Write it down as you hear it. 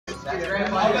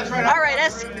Alright,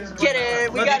 let's get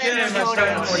it. We got it.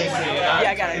 Yeah,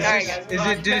 I got it. Alright, guys. Is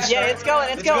it? Did it start? Yeah, it's going.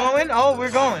 It's going. Oh,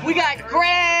 we're going. We got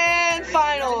grand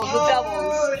finals with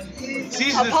doubles.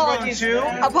 Season of Throne 2.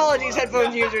 Apologies,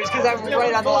 headphone users, because I'm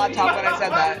right on the laptop when I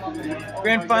said that.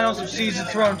 Grand finals of Season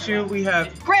of Throne 2. We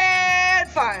have Grand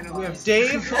finals. We have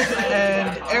Dave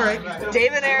and Eric.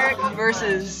 Dave and Eric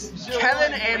versus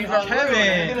Kevin and Varun.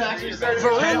 Kevin.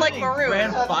 Varun like Maroon.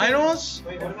 Grand finals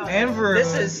and Varun.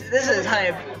 This is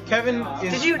hype. Kevin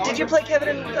is. Did you play Kevin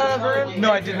and Varun?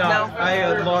 No, I did not. No?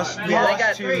 I lost. We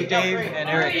lost to Dave and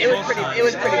Eric. It was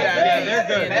pretty bad. Yeah,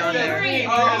 they're good.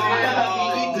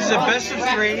 This is a best of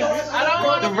 3.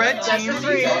 The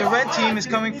red team is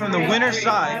coming from the winner's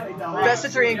side. Best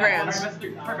of 3 in grands.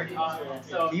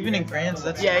 Even in grands,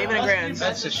 that's even in grands.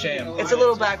 That's a shame. It's a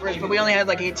little backwards, but we only had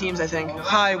like 8 teams, I think.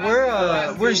 Hi,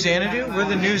 we're Xanadu. We're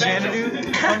the new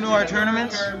Xanadu. Come to our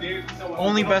tournaments.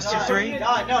 Only best of 3.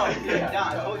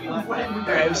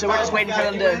 Alright, so we're just waiting for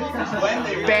them to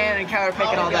ban and counter pick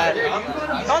and all that.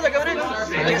 Oh, they're going in.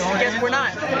 I guess we're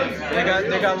not.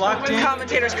 They got locked in.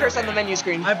 Commentators curse on the menu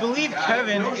screen. I believe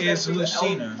Kevin is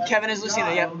Lucina. Kevin is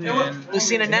Lucina, yep. And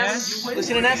Lucina Ness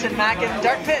and Mac and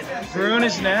Dark Pit. Varun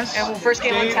is Ness. And first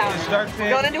game Dave on town. Is Dark Pit.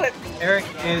 Going into it. Eric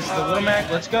is the Little Mac.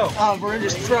 Let's go. Oh, Varun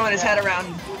just throwing his head around.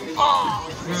 Oh,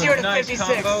 0 to nice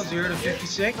 56. Combo, 0 to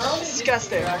 56.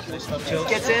 Disgusting.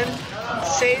 Gets in.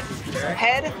 Safe.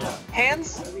 Head.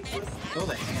 Hands. Go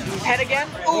the hands. Head again.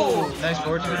 Ooh. Nice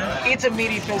forward smash. Eats a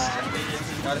meaty fist.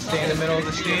 Gotta stay in the middle of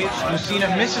the stage. Lucina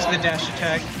misses the dash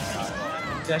attack.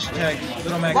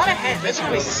 Little Mac. A lot of head. That's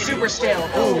gonna be super stale.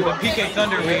 Ooh, a PK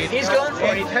Thunder read. He's going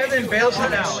for it. Kevin bails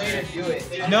him out.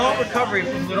 No recovery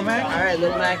from Little Mac. Alright,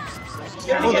 Little Mac.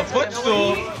 Oh, the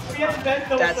footstool.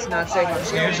 That's not safe on shield.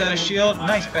 Snares out of shield.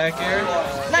 Nice back air.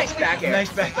 Nice back air.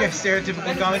 Nice back air.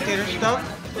 Stereotypical commentator stuff.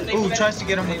 Ooh, tries to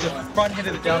get him with the front hit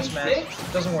of the down smash.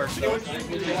 Doesn't work.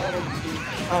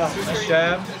 Nice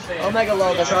jab. Omega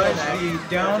low. That's tries the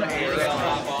down air.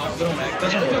 Little Mac.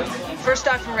 Doesn't work. First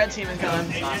stock from red team is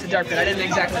coming. It's a Dark Pit. I didn't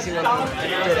exactly see what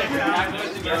did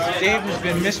it. Dave has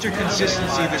been Mr.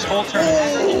 Consistency this whole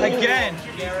tournament. Again,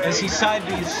 as he side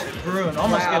B's Varun.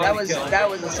 Almost wow, getting a kill. That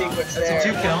was a sequence there. That's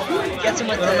a 2 kill. Gets him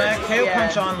with Little the Mac, KO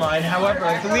punch online. However,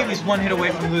 I believe he's 1 hit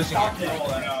away from losing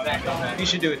it. He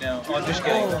should do it now. Oh, just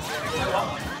kidding.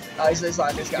 Oh, he's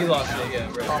lost this guy. He lost it, yeah.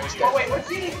 Right. Almost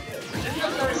dead.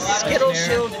 Skittle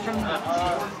shield from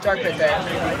Dark Pit there.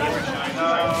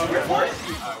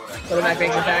 Little Mac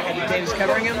brings it back. I think Dave's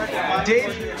covering him. Dave,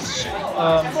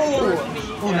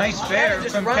 ooh, nice fair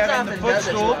from Kevin, the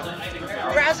footstool.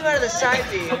 Grabs him out of the side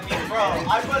B.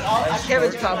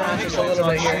 Kevin's popping on just a little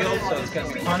bit here. So it's going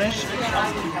to be punished.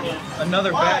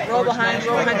 Another back. Roll behind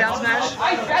down smash.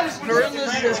 Varun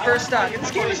loses his first stock.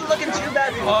 This game isn't looking too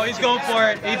bad. Oh, he's going for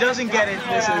it. He doesn't get it.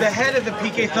 The head of the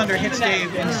PK Thunder hits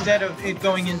Dave instead of it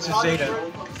going into Zeta.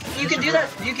 You can do that.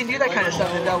 You can do that kind of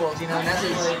stuff in doubles. You know, Ness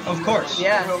is. Of course.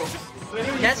 Yeah.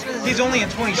 Ness was. He's only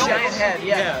at 26. Giant head.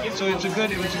 Yeah. So it was a good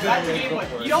way to go for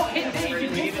it. You don't hit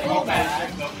Dave. You pull back.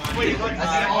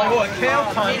 Oh, a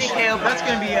KO punch. That's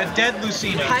going to be a dead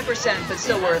Lucina. High percent, but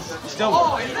still worth. Still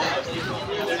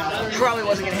worth. Probably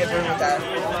wasn't going to hit Varun with that.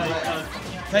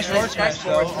 Nice forward smash,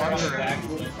 though.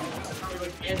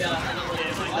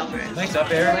 Nice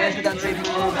up air. Lands with unsafe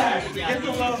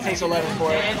move. Takes 11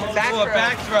 for it.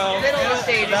 Back throw. Middle of the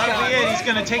stage. That'll be it. He's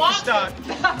gonna take the stock.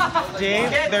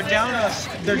 Dave, they're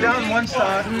down 1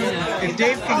 stock. If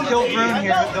Dave can kill Varun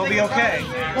here, they'll be okay.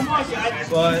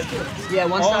 But yeah,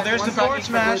 1 stock. There's the forward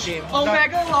smash.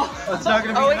 Omega low. It's not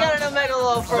gonna be. Oh, we got an Omega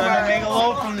low from our. Omega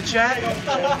low from the chat.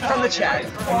 From the chat.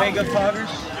 Omega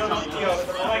poggers.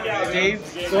 Dave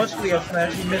forcefully up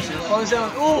smash. He misses. Close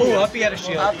zone. Ooh, up he had a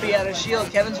shield. Up he had a shield.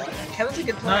 Kevin's a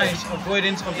good player. Nice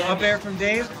avoidance of the up air from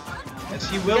Dave. Yes,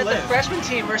 he will live. The freshman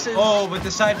team versus. Oh, but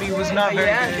the side B was not very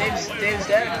good. Yeah, Dave's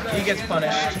dead. He gets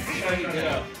punished.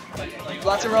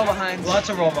 Lots of roll behinds. Lots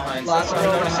of roll behinds. Lots of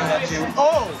roll behinds. That too.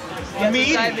 Oh,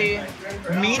 meaty. Side B.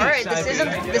 Meaty. All right, this isn't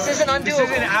undoable. This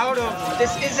isn't out of.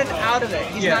 This isn't out of it.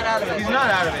 He's not out of it. He's not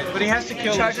out of it, but he has to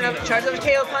kill. Charge up a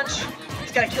KO punch.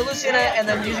 He's got to kill Lucina and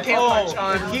then use a KO punch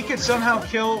on. If he could somehow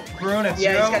kill Varun at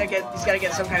 0. Yeah, he's got to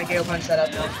get some kind of KO punch set up.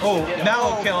 Oh,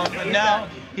 now he'll kill him, but now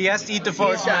he has to eat the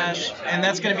forward smash, and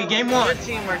that's going to be game 1. Good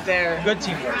teamwork there. Good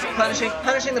teamwork.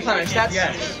 Punishing the punish. That's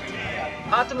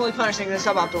optimally punishing the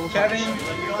suboptimal Kevin,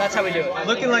 that's how we do it.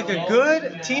 Looking like a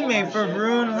good teammate for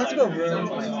Varun. Let's go,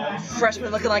 Varun.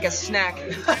 Freshman looking like a snack.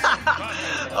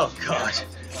 Oh God.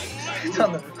 It's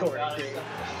on the recording.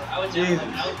 Jesus.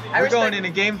 We're going into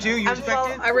game 2. You respect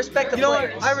it? I respect the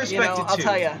players. What? I respect it too. I'll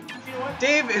tell you.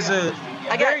 Dave is a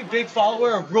very big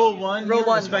follower of Rule 1. Roll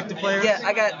 1. Respect the players. Yeah,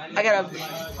 I got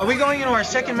a Are we going into our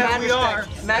second match? mad We are.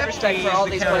 respect. Mad respect FD for all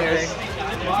is the these counter players.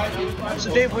 pick.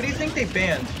 So Dave, what do you think they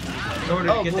banned in order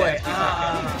to Oh get boy.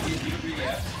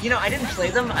 that? You know, I didn't play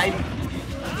them. I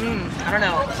don't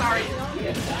know.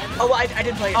 Oh, well, I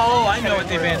did play. Oh, I know what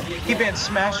they banned. He banned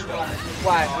Smashville.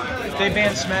 Why? They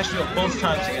banned Smashville both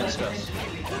times against us.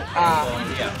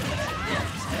 Yeah.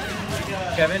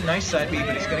 Kevin, nice side B,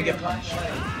 but he's gonna get punished.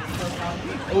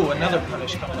 Ooh, another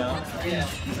punish coming out.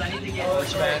 Forward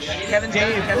smash. Kevin's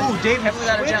Dave. done. Kevin, Ooh, Dave Kevin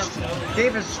without a has switched.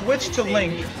 Dave has switched to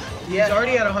Link. Yeah. He's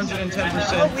already at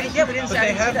 110%. Oh, we didn't but see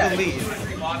they have that. the lead.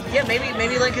 Yeah,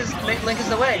 maybe Link is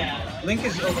the way. Link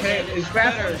is okay. Is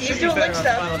Grab- better. he's Should be doing better Link on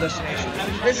stuff. Final Destination.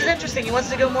 This is interesting. He wants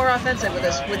to go more offensive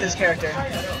with this character.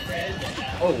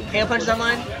 Oh. KO punches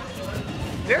online.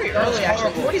 Very early,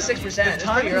 actually. 46%. It's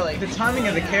pretty early. The timing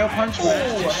of the KO punch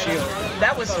matched his shield.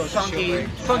 That was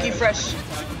funky, fresh.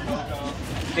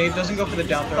 Dave doesn't go for the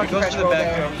down throw. He Funky goes fresh for the roll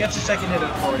back there. throw. Gets a second hit of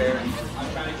the forward air.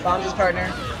 Bombs his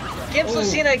partner. Gives Ooh.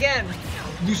 Lucina again.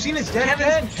 Lucine's dead.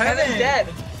 Kevin's dead.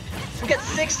 We got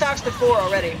 6 stocks to 4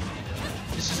 already.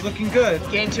 This is looking good.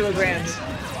 Game 2 of Grands.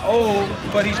 Oh,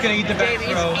 but he's gonna eat the back Dave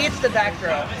throw. eats the back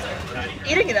throw.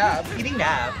 Eating it up. Eating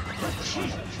that.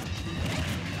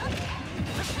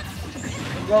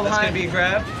 Roll That's behind. gonna be a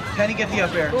grab. Can he get the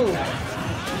up air? Ooh. Ooh.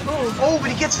 Oh, but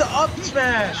he gets the up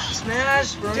smash.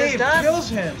 Smash. Rune is Dave done. kills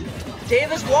him.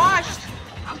 Dave is washed.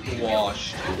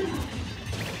 Washed.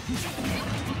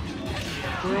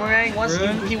 Boomerang wants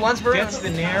Rune he wants Varun. gets the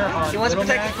nair on He wants to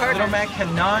Little protect his Mac. partner. Little Mac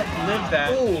cannot live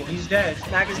that. Ooh. He's dead.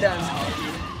 Mac is done.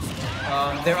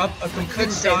 They're up a complete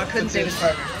Couldn't stock. save his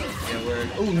partner. Yeah, word.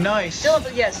 Ooh, nice. Still up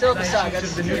the stock. Nice That's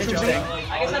use of the neutral interesting.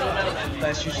 beat.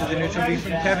 Nice use of the neutral beat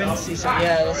from Kevin. Let's see some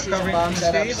Recovering bomb from the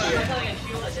setups. stage.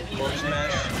 Forward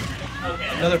smash.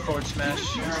 Another forward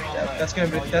smash.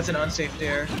 That's an unsafe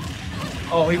dare.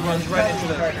 Oh, he runs right into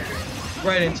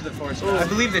the forward smash. I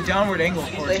believe the downward angle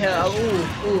forward They have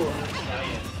smash. ooh.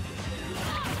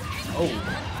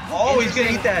 Oh, he's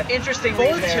gonna eat that. Interesting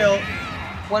Forward read there. tilt.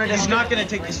 Wanted to He's not gonna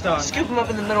take the stock. scoop him up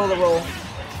in the middle of the roll.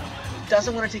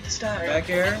 Doesn't want to take the stock. Back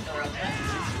air.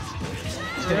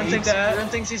 He's gonna eat that. Rune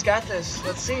thinks he's got this.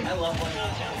 Let's see.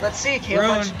 Let's see. KO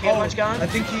Rune, punch gone. I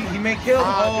think he may kill.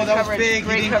 Ah, Oh, good that was coverage. big.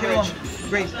 Great He didn't kill coverage. him.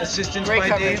 Great assistance Great by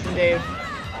coverage Dave. from Dave.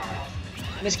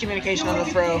 Miscommunication on the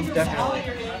throw. Definitely.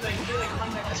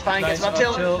 It's fine. Nice Gets him up up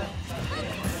tilt. tilt.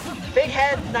 Big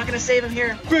head. Not gonna save him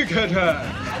here. Big head hack.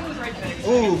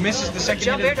 Ooh, misses the second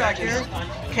Jump hit air of the back dodge air. here.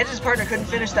 Kedge's partner couldn't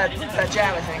finish that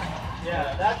jab, I think.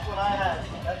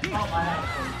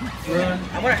 Rune.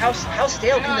 I wonder how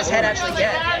stale can this head actually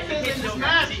get?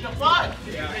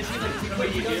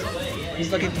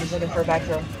 He's looking for a back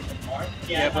throw.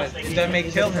 Yeah, but that may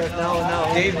kill him. No.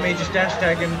 Dave may just dash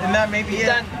tag him, and that may be He's it.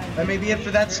 done. That may be it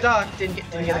for that stock. Didn't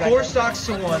get the back 4 throw. stocks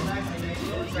to 1.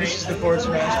 Misses the forward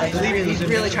smash. I believe he was He's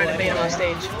really trying to bait him on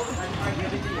stage.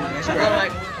 Nice Little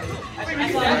grab.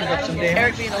 Mac. Got some damage.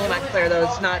 Eric being a Little Mac player though,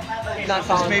 it's not This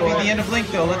following may be forward. the end of Link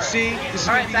though. Let's see. This is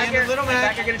All going right, to be back the here. end of Little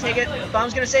Back Mac. here gonna take it.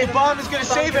 Bomb's gonna save him. Bomb is gonna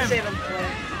save him.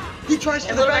 He tries to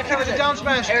And the Little back Mac hit with covers the it. down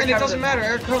smash, Eric and it covers doesn't it. matter.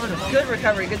 Eric covered him. Good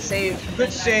recovery, good save.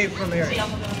 Good save from Eric.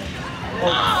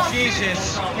 Oh,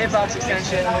 Jesus. Hitbox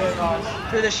extension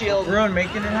through the shield. Rune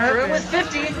making it happen. Rune with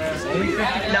 50. Only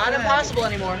 50%. Not impossible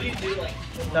anymore.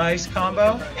 Nice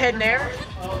combo. Head and air.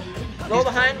 Roll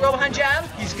behind jab.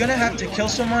 He's gonna have to kill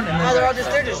someone and then Oh, back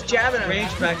they're just jabbing him.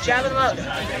 Rage back. Jabbing him up.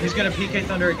 He's gonna PK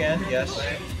Thunder again. Yes.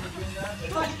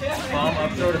 Bomb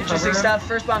up throw to cover Interesting him. stuff.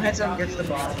 First bomb hits him. Gets the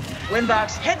bomb. Win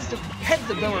box. Heads the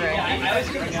boomerang.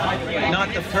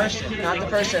 Not the person. Not the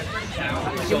person.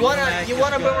 You wanna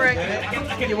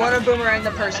boomerang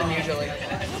the person usually.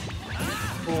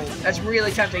 Ooh, that's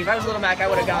really tempting. If I was Little Mac, I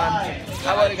would have gone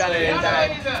and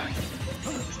died.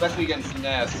 Especially against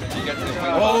Ness. If you get to the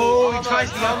Oh, he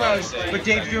tries the Almost. almost, but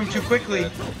Dave threw him too quickly.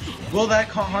 Will that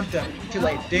haunt them? Too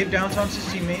late. Dave down taunts his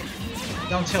teammate.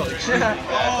 Down tilt.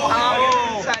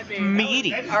 Oh, side B.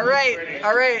 Meaty. All right.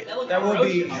 That will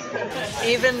be.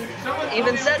 Even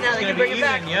set now. They It's can gonna bring be it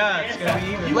back. even. Yeah, it's gonna be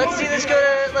even. Let's see this go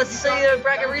to. Let's see the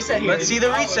bracket reset here. Let's see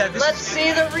the reset. Let's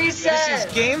see the reset. This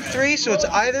is game 3, so it's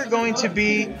either going to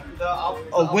be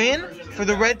a win for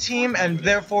the red team, and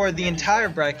therefore the entire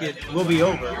bracket will be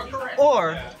over,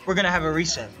 or we're gonna have a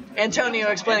reset. Antonio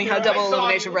explaining how double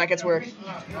elimination brackets work.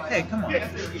 Hey, come on.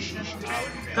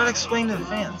 Gotta explain to the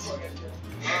fans.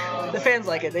 The fans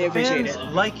like it. They appreciate Fans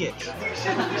it. like it.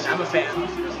 I'm a fan.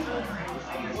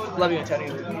 Love you,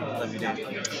 Antonio. Love you, Dave.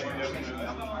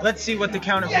 Let's see what the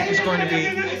counter pick is going to be.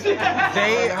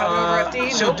 They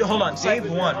hold on, Dave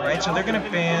won, right? So they're gonna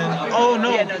ban. Oh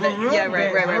no, Yeah, no,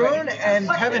 right. Varun and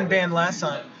Kevin banned last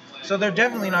time, so they're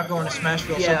definitely not going to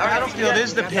Smashville. Yeah, so all right, Battlefield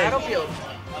is the pick. Battlefield.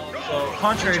 So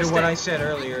contrary to what I said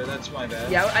earlier, that's my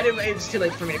bad. Yeah, I didn't. It's too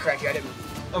late for me to correct you. I didn't.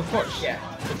 Of course. Yeah.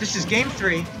 But this is game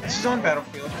 3. This is on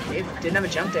Battlefield. Dave didn't have a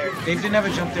jump there. Dave didn't have a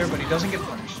jump there, but he doesn't get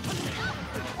punished.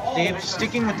 Dave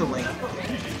sticking with the link.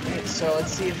 So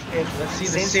let's see if Let's see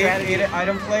the same safe strategy.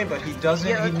 item play, but he doesn't.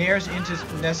 Yeah, he nares into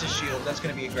Ness's shield. That's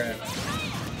going to be a grab.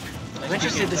 I'm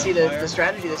interested to see the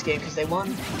strategy of this game because they won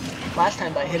last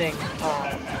time by hitting,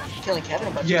 killing Kevin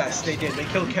a bunch. Yes, they did. They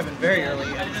killed Kevin very early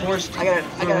and forced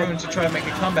Varun to try to make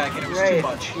a comeback, and it was too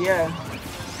much. Yeah.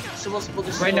 So we'll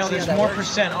just right now, see there's how that more works.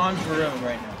 percent on Varun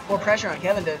right now. More pressure on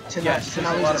Kevin to Yes, not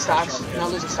there's a lot lose of stocks, pressure on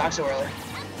not losing stocks so early.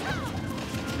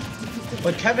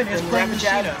 But Kevin is playing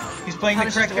Lucina. He's playing the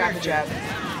correct character. Jab.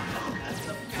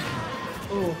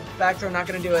 Ooh, back throw, not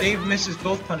gonna do it. Dave misses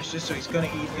both punishes, so he's gonna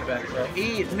eat the back throw.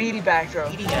 Meaty back throw.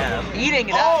 Eating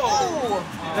it up. Oh!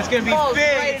 That's gonna be Falls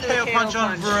big right into the KO punch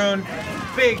on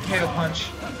Varun. Big KO punch.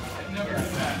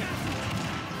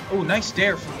 Oh, nice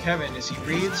dare from Kevin as he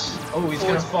reads. Oh, he's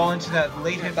gonna fall into that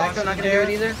late hitbox. Back throw, not gonna do it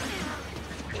either.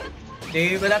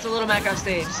 Dave, But that's a little Mac on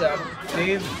stage, so.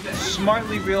 Dave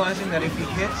smartly realizing that if he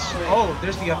hits, oh,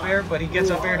 there's the up air, but he gets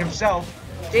up aired himself.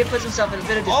 Dave puts himself in a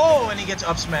bit of And he gets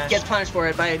up smashed. gets punished for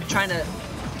it by trying to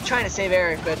save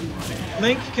Eric, but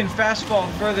Link can fast fall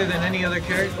further than any other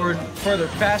character, or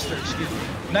faster, excuse me.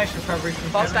 Nice recovery from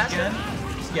Falls Kevin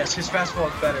faster? again. Yes, his fast fall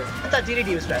is better. I thought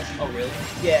DDD was fast. Oh, really?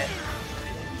 Yeah.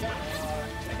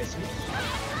 I guess he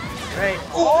is. Right.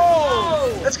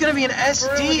 Oh! That's gonna be an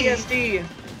SD. SD!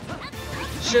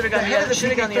 Should have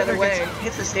gone the other way.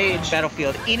 Hits the stage.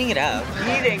 Battlefield, eating it up.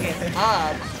 Eating it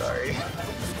up. Sorry.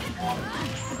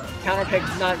 Counter pick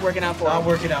not working out for him. Not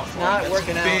working out for him. Not That's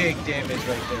working out. big damage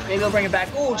right there. Maybe he'll bring it back.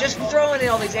 Ooh, just throwing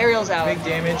all these aerials out. Big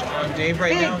damage on Dave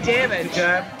right now. Big damage. Good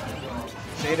jab.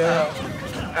 Zeta.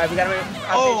 Alright, we gotta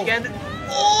on stage again.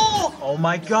 Oh! Oh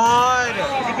my god!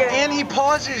 Again. And he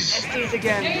pauses! SDs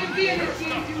again.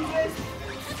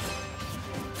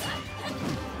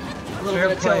 A little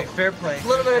bit of tilt. Fair play. A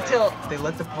little bit of tilt. They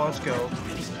let the pause go.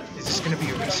 Is this gonna be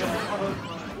a reset?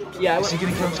 Yeah. Is he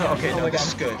gonna kill himself? Okay, no, this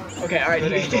is good. Okay, alright,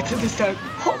 Good he angle. did it this time.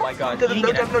 Oh my god. No, Eating no,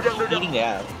 it no, up. no, no, no. Eating it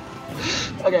up.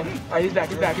 Okay, alright, he's back.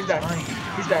 He's back. He's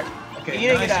back. Okay,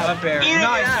 Eating nice it up. up air. Eating it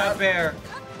Nice up. up air.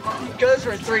 Goes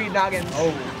for 3 noggins.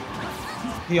 Oh.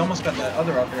 He almost got that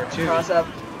other up air too. Cross up.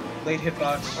 Late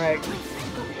hitbox. Alright.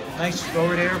 Nice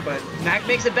forward air, but Mac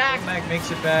makes it back. Mac makes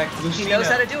it back. Lucina. He knows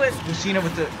how to do it. Lucina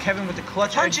with Kevin with the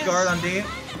clutch edge Punches. guard on Dave.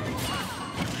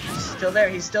 Still there.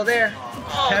 He's still there.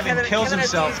 Oh, Kevin kills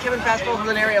himself. Kevin fastballs with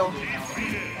an aerial.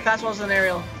 Fastballs with an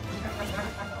aerial.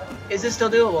 Is this still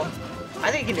doable? I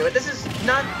think he can do it. This is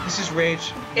not. This is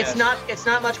rage. It's Yes.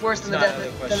 not much worse than It's the not out of the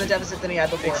than the question. deficit than he had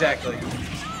before. Exactly.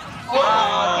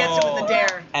 Oh, gets him with the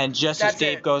dare. And just That's as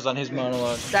Dave it. goes on his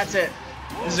monologue. That's it.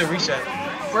 This is a reset.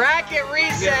 Bracket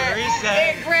reset. Yeah,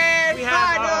 reset. In grand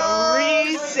final.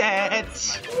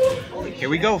 Reset. Here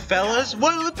we go, fellas.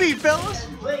 What'll it be, fellas?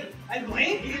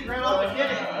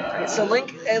 So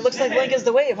Link, it looks like Link is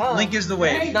the wave, huh? Link is the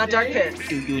wave. Not Dark Pit.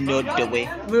 Do you know the way?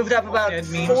 Moved up about Dead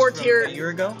memes 4 from tier a year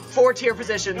ago. 4 tier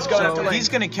positions going after So Link. he's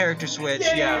gonna character switch.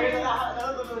 Yeah.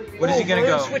 What is he gonna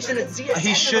go? Switch into ZSS,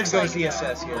 He it should looks go like.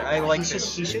 ZSS here. I like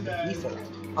this. He should refit.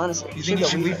 Honestly. You think he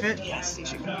should go refit? Yes, he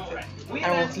should refit. I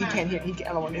don't want. He can't hear.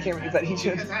 I don't want to hear me, but he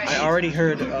should. I already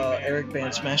heard Eric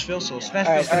banned Smashville, so Smashville's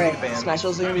Alright, gonna alright. be banned.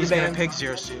 Smashville's gonna be He's banned. gonna pick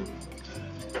Zero Suit.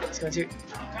 It's going to.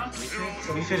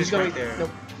 So refit is right there. Nope.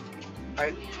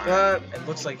 Alright. It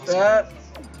looks like he's He's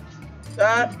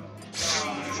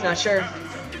not sure.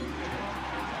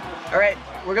 Alright,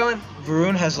 we're going.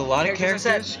 Varun has a lot of Characters are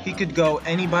characters. He could go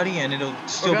anybody and it'll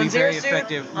still going be very Zero Suit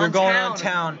effective. on We're going town. on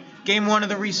town. Game 1 of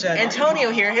the reset.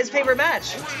 Antonio here, his favorite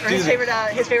match. Or Do his this. favorite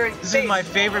This stage. is my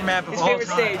favorite map of His all favorite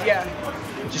time. stage, yeah.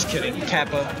 Just kidding.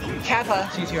 Kappa. Kappa.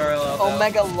 CTRL.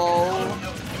 Omega lol.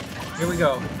 Here we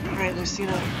go. Alright,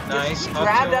 Lucina. Nice. Up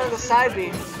Grabbed tilt. out of the side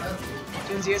B.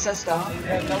 Doing ZSS stuff.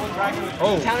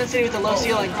 Oh. Town and City with the low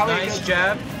ceiling. Probably Nice good.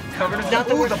 jab. Covered Not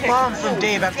the Ooh, worst the pick. bomb from Ooh,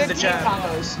 Dave after good the team jab.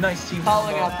 combos. Nice team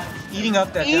Following combo. up. Eating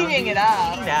up that Eating down it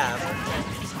up. Eating up.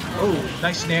 Oh,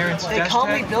 nice snare into They dash call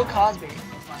tag. me Bill Cosby.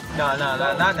 No,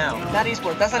 not now. Not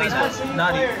esports. That's not esports.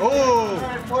 Not Oh!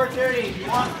 4:30. You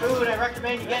want food? I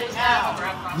recommend you get it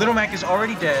now. Little Mac is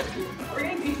already dead.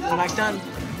 Little Mac's done.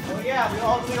 Oh yeah, we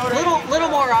ordered. Little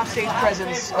more offstage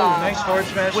presence. Oh, nice forward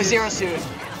smash. With Zero Suit.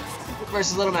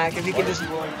 versus Little Mac if he could just,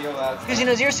 Willing to deal that. because you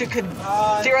know Zero Suit could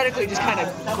theoretically just kind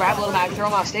of grab Little Mac, throw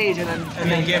him off stage, and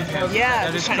then give him. Yeah,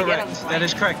 That just is trying to get correct. him. That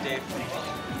is correct, Dave.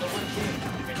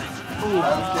 Ooh,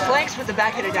 flanks with the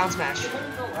back hitter down smash. Here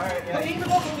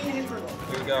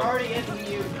we go.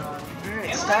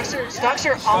 Alright, stocks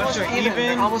are almost are even. even.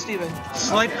 They're almost even.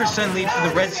 Slight percent lead for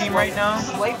the red team right now.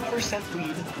 Slight percent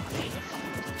lead.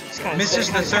 Just kinda Misses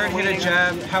kinda the third hit waiting. of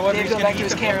jab. However, Dave he's going gonna back to eat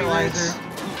his the camping paralyzer.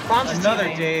 roots. Bombs his Another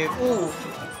teammate. Dave. Ooh,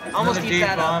 almost Another eats Dave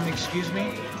that bomb. up. Excuse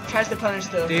me. Tries to punish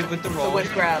the Dave with the roll.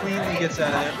 whip grab. Cleanly gets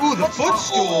out of there. Ooh, the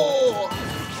footstool. Oh!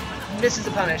 Misses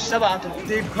the punish. Suboptimal.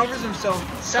 Dave covers himself.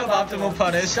 Suboptimal. Suboptimal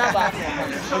punish. Suboptimal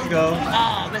punish. Let's go.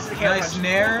 Oh, misses the camera Nice punch.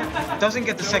 nair. Doesn't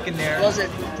get the second nair. Blows it.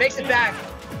 Makes it back.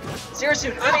 Zero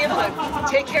Suit unable to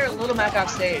take care of Little Mac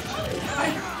off stage.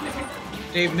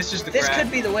 Dave misses the This grab.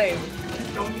 could be the wave.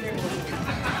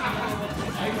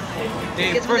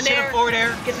 Dave Gets him first the hit nair. of forward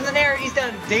air. Gets in the nair. He's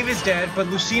done. Dave is dead, but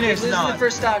Lucina Dave is loses not. the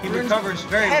first stock. He Rune's recovers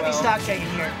very heavy well. stock taking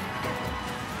here.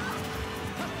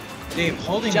 Dave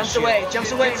holding Jumps the shield. away.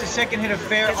 Jumps away. Gets a second hit of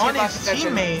fair Gets on hitbox his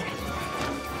protection.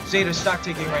 teammate. Zeta stock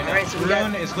taking right now. Alright, so we got-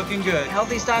 Rune is looking good.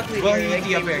 Healthy stock lead Will here. he eat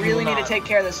the up air? He really will need to not. take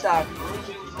care of this stock.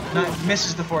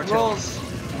 Misses the forward tilt. Rolls.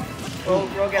 Roll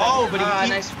get him. Oh, but he eat-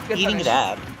 nice. Good Eating punish. it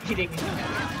up. Eating.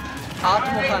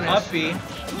 Optimal punish. Up B.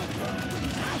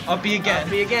 Up B again.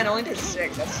 B again. Only did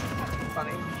 6. That's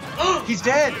funny. He's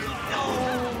dead.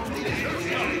 No.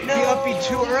 He up B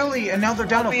too early, and now they're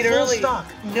down Upbeat a full early. stock.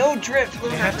 No drift. They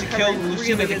have to kill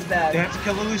Lucina. Really is bad. They have to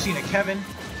kill the Lucina. Kevin.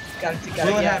 Got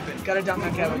Will it happen? Got to dunk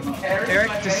on Kevin.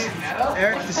 Eric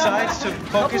decides to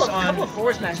focus couple on of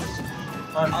forward smashes.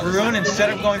 Varun instead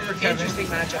of going for Kevin. Interesting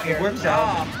matchup here. Works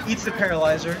out. Eats the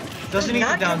paralyzer. Doesn't eat the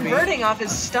Not down B. converting off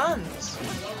his stuns.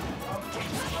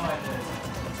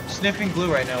 Sniffing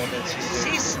glue right now with this.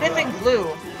 He's sniffing glue.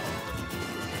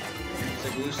 It's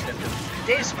a glue sniffer.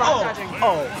 Dave's spot dodging.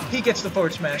 Oh, he gets the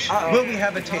forward smash. Uh-oh. Will we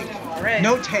have a take? Alright.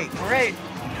 No take. Alright.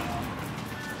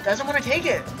 Doesn't want to take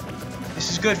it.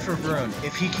 This is good for Varun.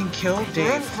 If he can kill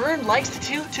Dave, Vern likes to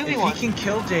 2v1. if he can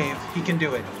kill Dave, he can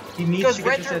do it. He needs Goes to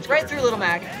right get through, this edge right guard. through Little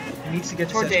Mac. He needs to get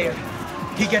toward this edge Dave.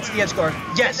 guard. He gets the edge guard.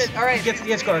 Yes. Gets it. All right. He gets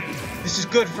the edge guard. This is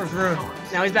good for Varun.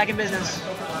 Now he's back in business.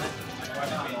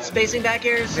 Spacing back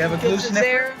airs. We have a glue Gets it sniffer.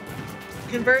 there.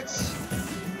 Converts.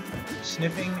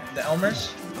 Sniffing the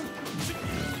Elmers.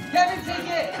 Kevin, take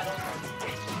it.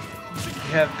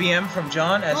 We have BM from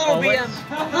John as Little always.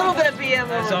 BM. A little bit of BM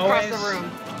As over across always. the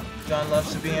room. John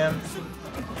loves the BM.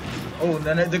 Oh, and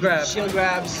then the grab. Shield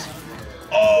grabs.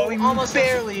 Oh, he Almost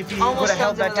barely. If he almost would have held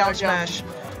held that him without down a jump. smash,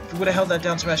 if he would have held that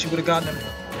down smash, he would have gotten him.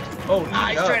 Oh, Ah,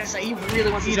 eat he's up. trying to say he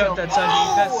really wants to Eat kill. up that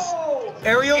Sanji. That's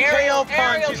aerial KO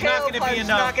punch is not going to punch be is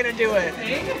enough. not going to do it.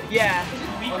 Yeah.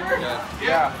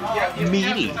 Yeah.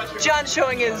 Meaty. John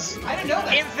showing his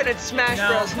infinite Smash No.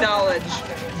 Bros. knowledge.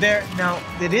 There now,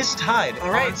 it is tied.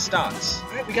 All right. On stocks.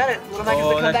 All right, we got it. Little Mac is the Oh,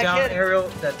 that comeback down hit. aerial,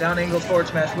 that down angle forward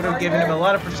smash would have given him a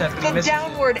lot of percent, but he The misses.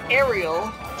 downward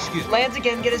aerial Excuse me. lands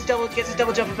again. Gets his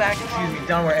double jump back. Excuse me.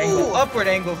 Downward angle, Ooh. upward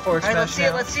angle forward All right,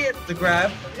 smash. let's see it. now. Let's see it. The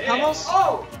grab. Hummels.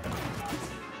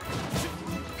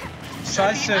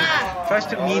 Tries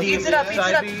to meaty. Eats it up. Eats it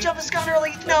side up. B. Jump is coming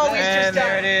early. No, he's just And done.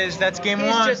 there it is. That's game He's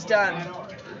one. just done.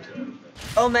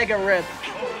 Omega Rip.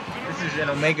 This is an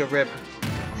Omega Rip.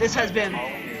 This has been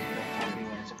an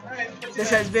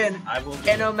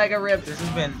Omega Rip This has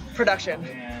been. production.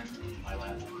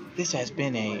 This has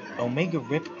been a Omega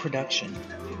Rip production,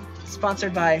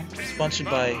 Sponsored by sponsored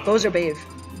by Bozer Babe.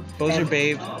 Bozer And-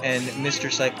 Babe and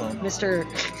Mr. Cyclone. Mr.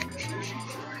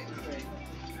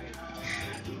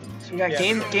 So we got Yeah.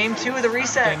 game 2 of the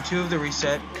reset. Game 2 of the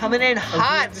reset. Coming in Oh, do we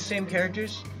hot. have the same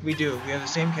characters? We do. We have the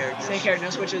same characters. Same character,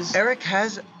 no switches. Eric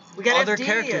has We got other FD.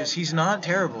 characters. He's not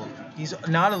terrible. He's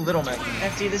not a little Mac.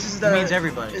 FD, this is the. He means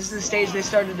everybody. This is the stage they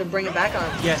started to bring it back on.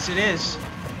 Yes, it is.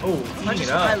 Oh, eating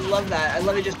it I up. love that. I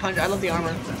love it just punch. I love the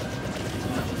armor.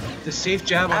 The safe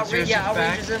jab on Zeus' back.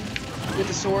 Outrages him with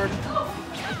the sword.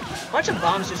 Bunch of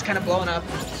bombs just kind of blowing up.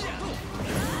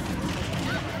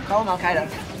 Call him Al Qaeda.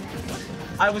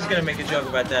 I was gonna make a joke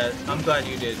about that. I'm glad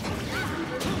you did.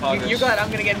 You're glad I'm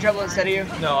gonna get in trouble instead of you.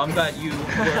 No, I'm glad you.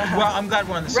 Well, I'm glad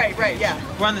we're on the same. Right, page. yeah.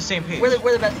 We're on the same page. We're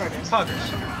the best partners.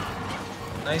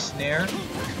 Poggers. Nice nair.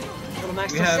 Little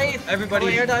Max We still have safe. everybody.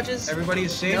 Couple air dodges. Everybody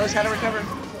is safe. Knows how to recover.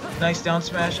 Nice down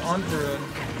smash on Varun.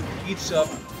 Eats up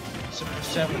some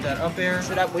percent with that up air.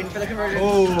 Sit up, waiting for the conversion.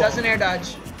 Oh. Doesn't air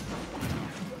dodge.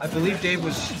 I believe Dave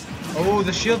was. Oh,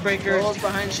 the shield breaker. Rolls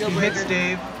behind shield He breaker. hits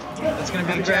Dave. That's gonna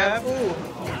be a Good grab. Ooh.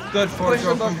 Good forward Pushes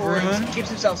throw them both from forwards. Varun. Keeps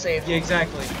himself safe. Yeah,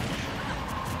 exactly.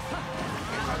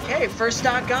 Okay, first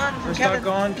stock gone from First Kevin.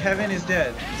 stock gone. Kevin is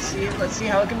dead. Let's see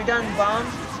how it can be done. Bomb.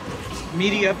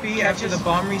 Meaty up B after the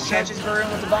bomb reset. Catches Varun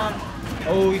with the bomb.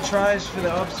 Oh, he tries for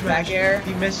the up smash. Back air.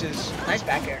 He misses. Nice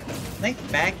back air. Nice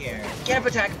back air. Get up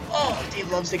attack. Oh,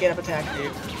 Dave loves the get up attack.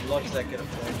 Dave loves that get up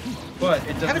attack. But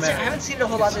it doesn't matter. I haven't seen it a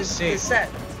whole lot this set.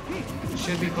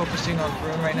 Should be focusing on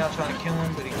Varun right now, trying to kill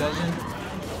him, but he doesn't.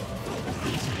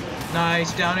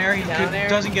 Nice down air. He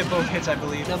doesn't get both hits, I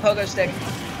believe. No pogo stick.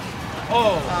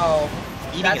 Oh. Oh.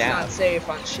 That's not safe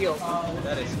on shield.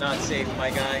 That is not safe, my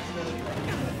guy.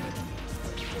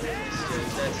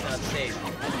 That's not safe.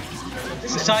 The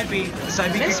side B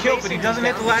could kill, but he doesn't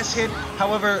hit the last hit.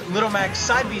 However, Little Mac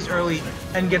side B's early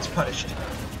and gets punished.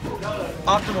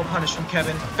 Optimal punish from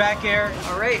Kevin. Back air.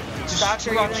 All right. Stocks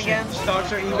are even again.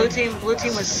 Stocks are even. Blue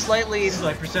team was slight lead.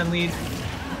 Slight percent lead.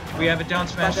 We have a down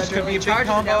smash. This could be a big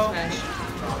combo.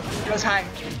 Goes high.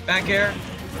 Back air.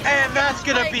 And that's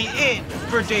gonna be it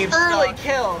for Dave's early stock.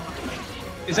 Kill.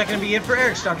 Is that gonna be it for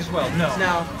Eric's stock as well? No.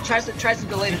 No. Tries to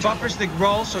delay. He buffers the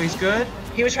roll, so he's good.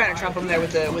 He was trying to trump him there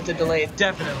with the delayed.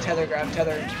 Definitely. Tether grab,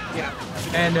 yeah.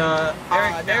 And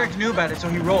Eric knew about it, so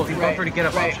he rolled. He buffered to get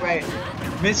up. Right.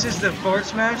 Misses the forward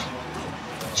smash.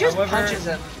 Just punches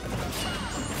him.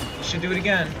 He should do it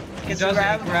again. He doesn't.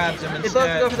 He grabs him instead. They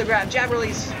both go for the grab. Jab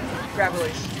release. Grab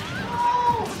release.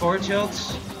 Forward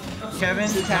tilts. Kevin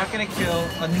not gonna kill.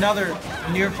 Another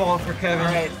near fall for Kevin.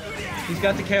 All right. He's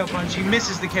got the KO punch. He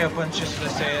misses the KO punch, just to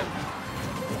say it.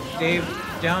 Dave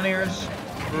down airs.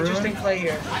 Interesting play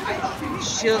here.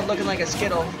 Shield looking like a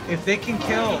Skittle. If they can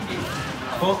kill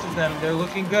both of them, they're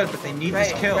looking good, but they need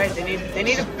this kill. Right, they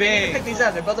need to pick these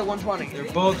up. They're both at 120.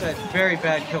 They're both at very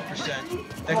bad kill percent.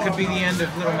 That could be the end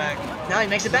of Little Mac. Now he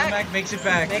makes it back. Little Mac makes it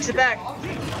back. Makes it back.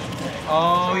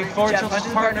 Oh, he forward tilts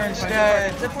his partner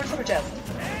instead. Is that forward tilt or jab?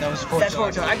 That was forward tilt. That's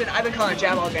forward tilt. I've been calling it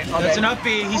jab all day. That's an up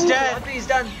B. He's dead. Up B, he's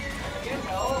done.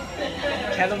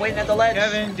 Kevin waiting at the ledge.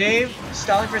 Kevin, Dave,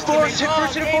 stalling for his teammates.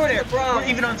 Force it forward air. We're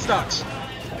even on stocks.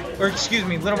 Or excuse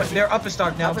me, Little Mac. They're up a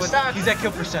stock now, but he's at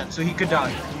kill percent, so he could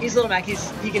die. He's Little Mac. He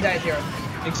can die at 0.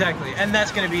 Exactly, and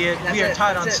that's gonna be it. We are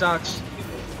tied on stocks.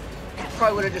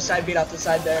 Probably would have just side beat off the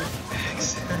side there.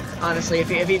 Honestly, if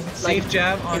he safe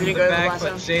jab on the back,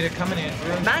 but Zeta coming in.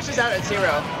 Mash is out at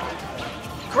 0.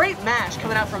 Great mash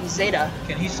coming out from Zeta.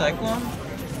 Can he cyclone?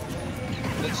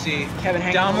 Let's see. Kevin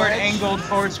downward angled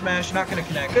forward smash, not gonna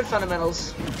connect. Good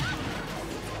fundamentals.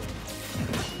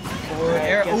 Forward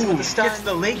air. Ooh, gets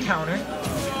the late counter.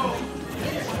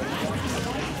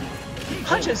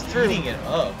 Punches through. Eating it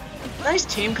up. Nice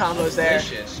team combos there.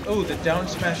 Delicious. Oh, the down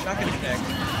smash, not gonna connect.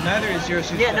 Neither is zero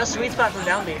suit. Yeah, no sweet spot from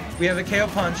down B. We have a KO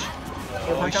punch.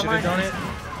 Punch should have done it.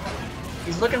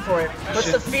 He's looking for it.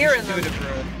 What's the fear in them?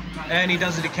 And he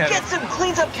does it to Kevin. Gets him,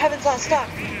 cleans up Kevin's last stock.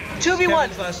 2v1.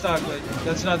 Kevin's last stock, but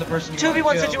that's not the person you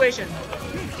 2v1 situation.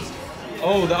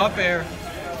 Oh, the up air.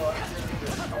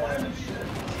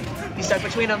 He's stuck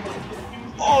between them.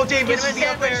 Oh, Dave misses the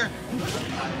up air.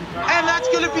 And that's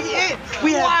going to be it.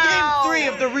 We have game 3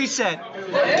 of the reset.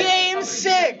 Game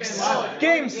 6.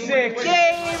 Game 6.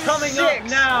 Game coming 6. Up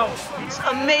now.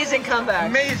 Amazing comeback.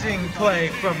 Amazing play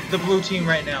from the blue team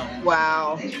right now.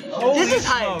 Wow. This is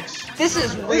hype. This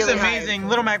is really This is amazing. Hype.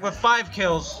 Little Mac with 5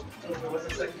 kills.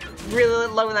 Really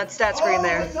loving that stat screen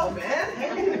there.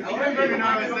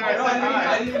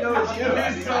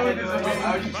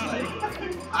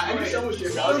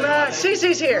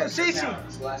 CC's here.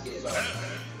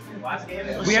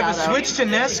 We have a switch to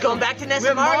Ness. He's going back to Ness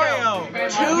and Mario.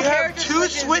 We have 2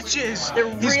 switches.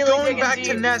 He's going back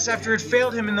to Ness after it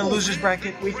failed him in the loser's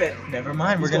bracket. We fit. Never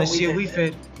mind. We're going to see a Wii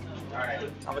Fit.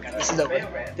 Oh my god, this is over.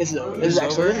 This is over.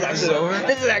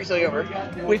 This is actually over.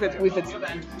 Wii Fit's.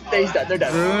 He's done. They're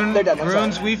done. They're done.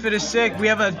 Rune's Wii Fit is sick. We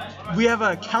have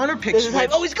a counter pick switch.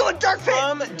 Is oh, he's going Dark Pit.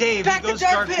 From Dave. Back to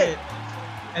Dark Pit.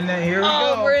 And then here we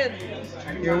go. Oh, we're in.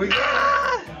 Here we go.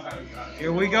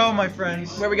 Here we go, my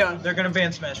friends. Where are we going? They're gonna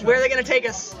ban smash. Where are they gonna take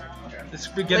us? It's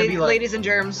gonna be like ladies and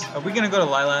germs. Are we gonna go to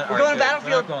Lilat? We're going to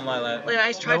Battlefield. We're not going Lilat.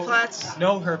 Nice tri-flats.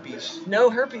 No herpes. No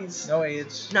herpes. No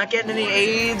AIDS. Not getting any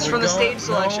AIDS from the stage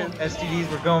selection. No STDs.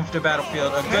 We're going to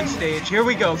Battlefield. A good stage. Here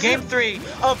we go. Game 3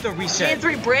 of the reset. Game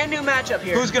 3, brand new matchup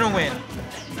here. Who's gonna win?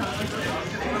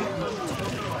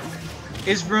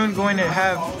 Is Rune going to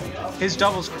have his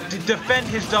defend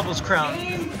his doubles crown?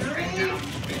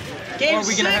 Game or are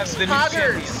we gonna have the new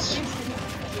champions?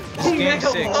 Game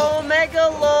 6. Omega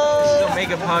low. This is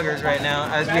Omega Poggers right now,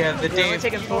 as we have the Dave,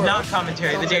 not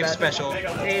commentary, the Dave special.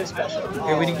 Dave special.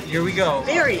 Here we go.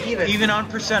 Very even. Even on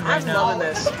percent right now. I'm loving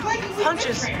this.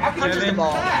 Punches the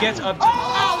ball. Gets up to.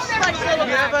 Oh, spike Little Mac.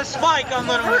 We have a spike on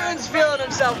Little Mac. Rune's feeling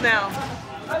himself now.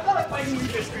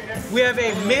 We have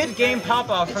a mid-game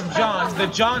pop-off from John, the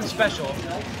John special.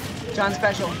 John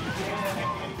special.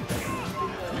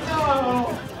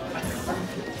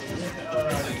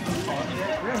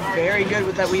 Very good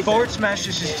with that Wii Fit. Forward smash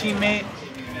is his teammate.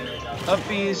 Up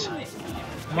B's.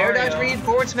 Air dodge read,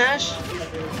 forward smash.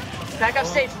 Back up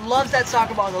stage, loves that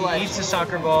soccer ball on the ledge. Eats the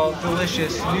soccer ball.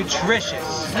 Delicious.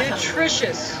 Nutritious.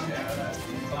 Nutritious.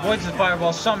 Avoids the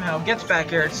fireball somehow. Gets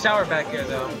back air. It's sour back air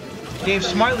though. Dave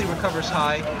smartly recovers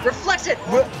high. Reflects it.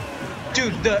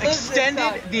 Dude, the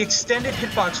extended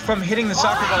hitbox from hitting the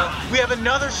soccer ball. We have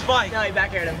another spike. No, he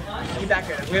back aired him. He back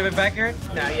aired him. We have it back air?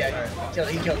 No, yeah,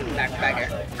 he killed him back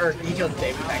air. Or he killed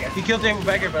Dave with back air. He killed Dave with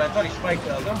back air, but I thought he spiked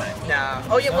Little Mac. No.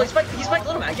 Oh yeah, well he spiked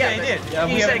Little Mac. Yeah, he did. Yeah,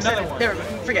 we have another one. Never,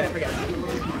 forget it.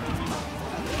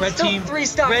 Red Still team. 3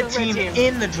 stocks Red on team red team.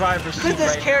 in the driver's seat. Look at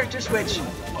this right character switch.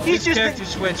 He's This just character been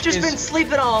switch is been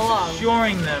sleeping all along.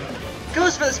 Shoring them.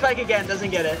 Goes for the spike again, doesn't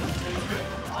get it.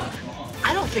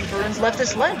 I don't think Varun's left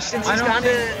this ledge since he's gone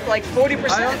to like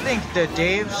 40%. I don't think that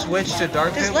Dave switched to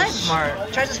Dark This Pit ledge. was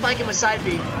smart. Tries to spike him with side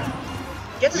B.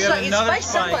 Gets a We have spike. He another spikes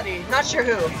spike. somebody. Not sure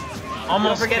who.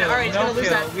 Almost Don't forget it. killed. Alright, he's No gonna lose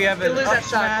kill. that. We have Gonna an lose up that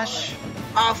stock. smash.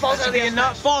 Falls out of the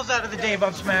Enough. Falls out of the Dave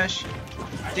up smash.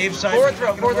 Dave side. Forward throw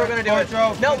gonna do Forward it.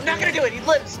 throw. No, not gonna do it. He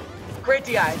lives. Great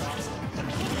DI.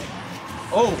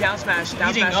 Oh, Down smash. Down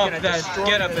eating smash up gonna that destroy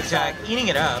get up the attack. stock. Eating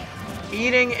it up.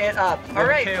 Eating it up.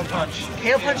 Alright. KO punch.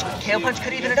 KO punch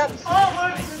could even it up.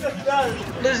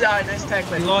 Lose nice tech,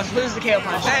 but He lost. lose the KO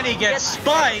punch. And he gets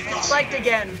spiked. Spiked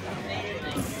again.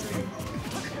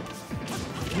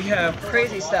 We have,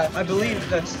 Crazy stuff. I believe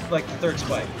that's like the third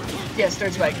spike. Yes,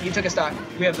 third spike. You took a stock.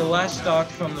 We have the last stock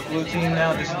from the blue team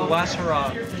now. This is the last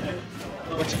hurrah.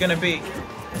 What's it gonna be?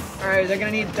 Alright, they're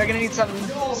gonna need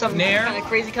something Nair? kind of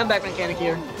crazy comeback mechanic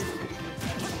here.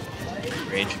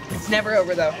 Rage. It's never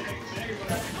over though.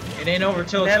 It ain't over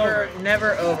till it's over.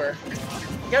 Never over.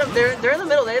 Get them. They're in the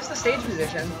middle. They have the stage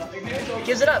position.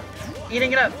 Gives it up.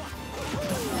 Eating it up.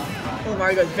 Oh,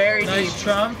 Mario goes very Nice deep.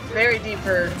 trump. Very deep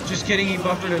for. Just kidding, he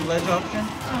buffered a ledge option.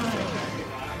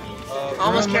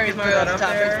 Almost Room carries looking Mario for off that the top.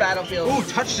 up there. It's Battlefield. Ooh,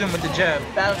 touched him with the jab.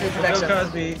 Battlefield Bill protection.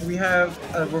 Cosby. We have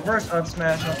a reverse up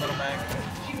smash on Little Mac.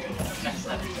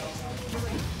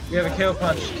 We have a KO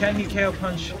punch. Can he KO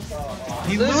punch?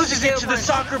 He loses it to the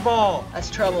soccer ball. That's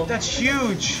trouble. That's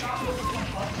huge.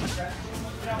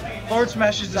 Forward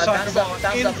smashes the soccer ball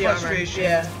in off the armor. frustration.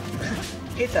 Yeah.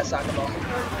 Hates that soccer ball.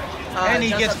 And he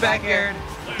jumps gets up back aired.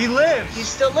 He lives. He's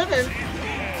still living.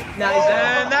 Now he's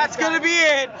And that's gonna be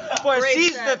it for Great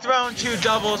Seize set. the Throne 2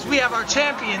 doubles. We have our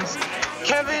champions,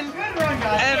 Kevin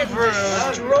and Varun.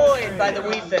 Destroyed by the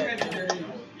Wii Fit.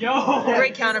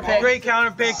 Great counter pick. Great counter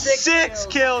pick. 6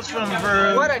 kills from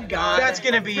Varun. What a god. That's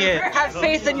gonna be it. Have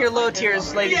faith in your low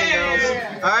tiers, ladies and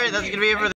girls. Alright, that's gonna be it for